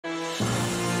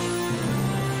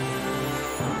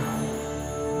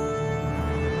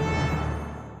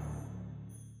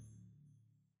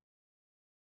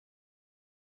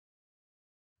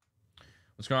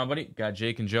What's going on, buddy? Got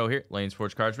Jake and Joe here. Lane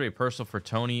Sports Cards. A personal for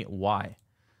Tony Y.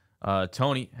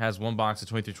 Tony has one box of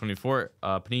 23-24.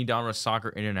 Panini Donruss Soccer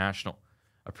International.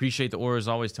 Appreciate the order as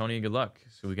always, Tony, and good luck.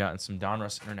 So we got some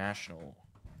Donruss International.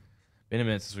 Been a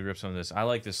minute since we ripped some of this. I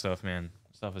like this stuff, man.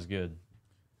 Stuff is good.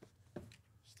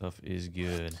 Stuff is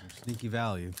good. Some sneaky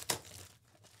value.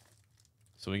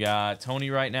 So we got Tony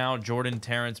right now, Jordan,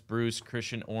 Terrence, Bruce,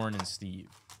 Christian, Oren, and Steve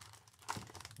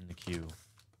in the queue.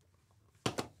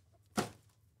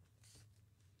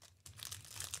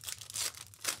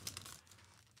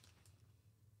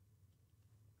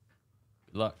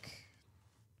 Good luck.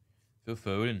 Phil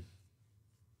Foden.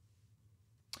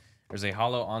 There's a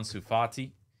hollow Ansu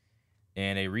Fati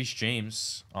and a Reece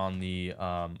James on the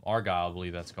Argyle, I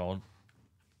believe that's called.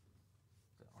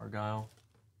 Argyle?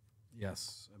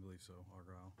 Yes, I believe so.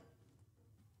 Argyle.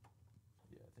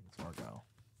 Yeah, I think it's Argyle.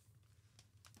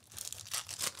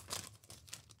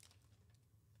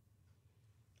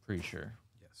 Pretty sure.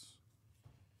 Yes.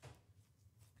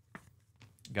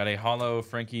 Got a hollow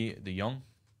Frankie de Jong,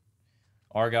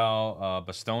 Argyle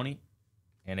Bastoni,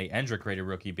 and a Endrick rated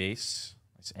rookie base.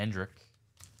 Nice Endrick.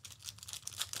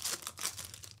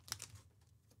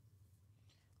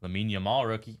 Lamine Yamal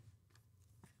rookie.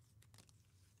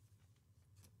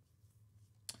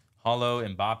 Hollow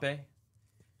Mbappe.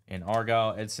 And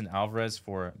Argyle Edson Alvarez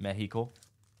for Mexico.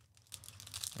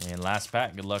 And last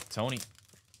pack. Good luck, Tony.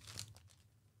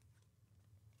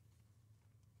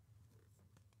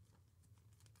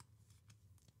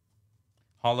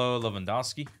 Hollow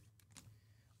Lewandowski.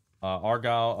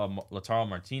 Argyle Lautaro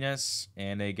Martinez.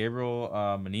 And a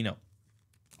Gabriel Menino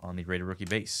on the rated rookie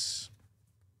base.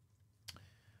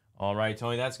 All right,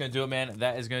 Tony, that's going to do it, man.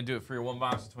 That is going to do it for your one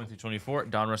box of 2024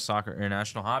 Donruss Soccer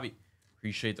International Hobby.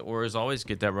 Appreciate the order as always.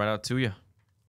 Get that right out to you.